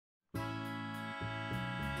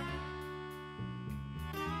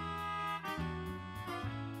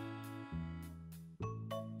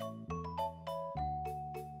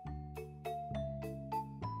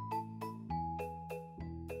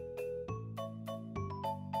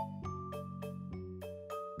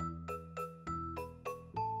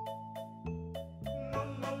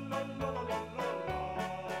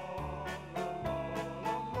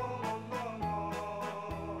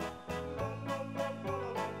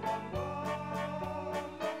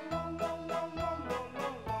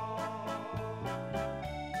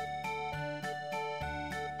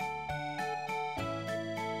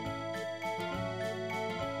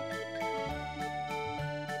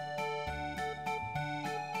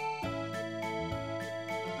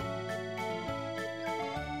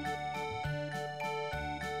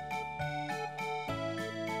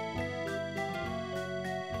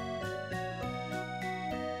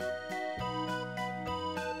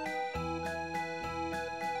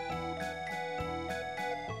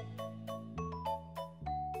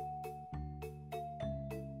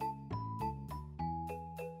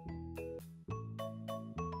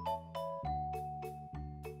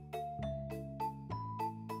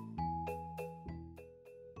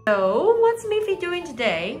So, what's Miffy doing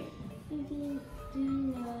today? Miffy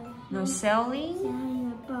doing No sailing?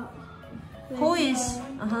 sailing a boat. Who is?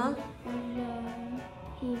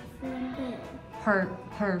 His friend Bear. Her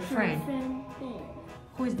Her friend. friend Bear.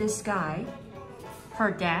 Who is this guy? Her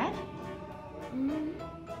dad?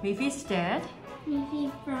 Miffy's dad?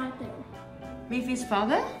 Miffy's brother. Miffy's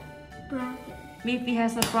father? Brother. Miffy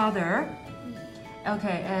has a brother.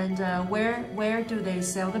 Okay, and where do they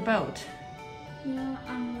sail the boat? Here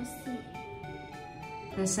on the sea.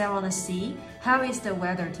 They sail on the sea. How is the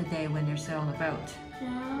weather today when they sail on the boat?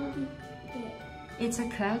 Cloudy day. It's a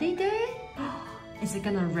cloudy day? Is it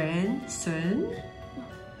gonna rain soon? No.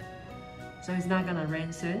 So it's not gonna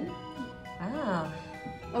rain soon? Ah.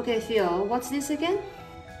 Okay, Theo, what's this again?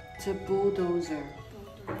 It's a bulldozer.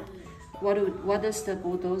 What does the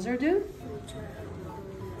bulldozer do?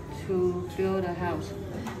 To build a house.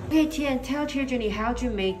 Hey Tian, tell Children, how did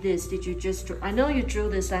you make this? Did you just draw? I know you drew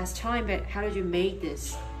this last time, but how did you make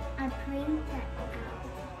this? I printed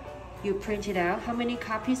out. You printed out? How many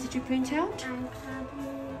copies did you print out? I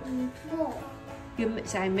copied 4.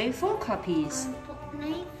 So I made 4 copies. I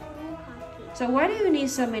made 4 copies. So why do you need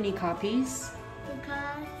so many copies?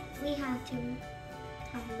 Because we have to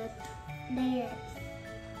have the layers.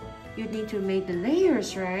 You need to make the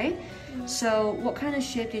layers, right? So what kind of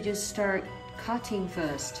shape did you start cutting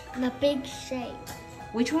first? The big shape.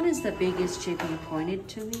 Which one is the biggest shape? Can you point it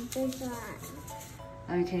to me? This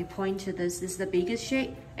one. Okay, point to this. This is the biggest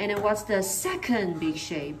shape. And then what's the second big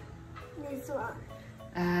shape? This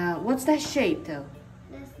one. What's that shape though?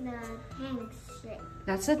 This is the tank shape.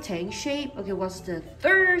 That's a tank shape. Okay, what's the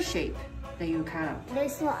third shape that you cut out?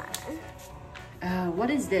 This one. What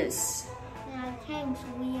is this? The tank's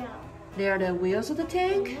wheel. They are the wheels of the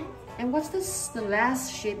tank. And what's the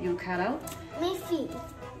last shape you cut out? Miffy.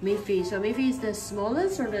 Miffy. So Miffy is the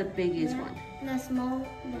smallest or the biggest one? The small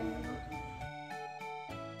one.